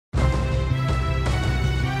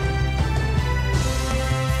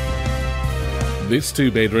This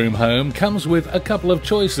two-bedroom home comes with a couple of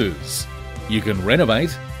choices. You can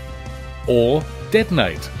renovate or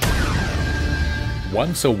detonate.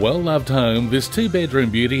 Once a well-loved home, this two-bedroom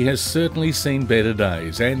beauty has certainly seen better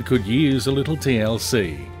days and could use a little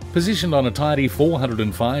TLC. Positioned on a tidy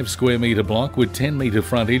 405 square metre block with 10 metre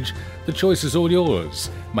frontage, the choice is all yours.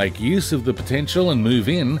 Make use of the potential and move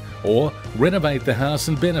in, or renovate the house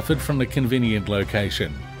and benefit from the convenient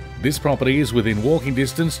location. This property is within walking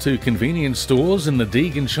distance to convenience stores in the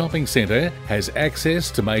Deagon Shopping Centre, has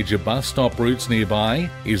access to major bus stop routes nearby,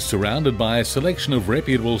 is surrounded by a selection of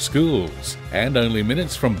reputable schools, and only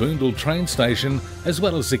minutes from Boondall Train Station, as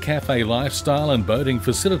well as the cafe lifestyle and boating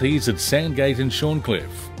facilities at Sandgate and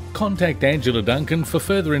Shorncliffe. Contact Angela Duncan for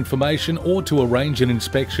further information or to arrange an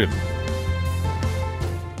inspection.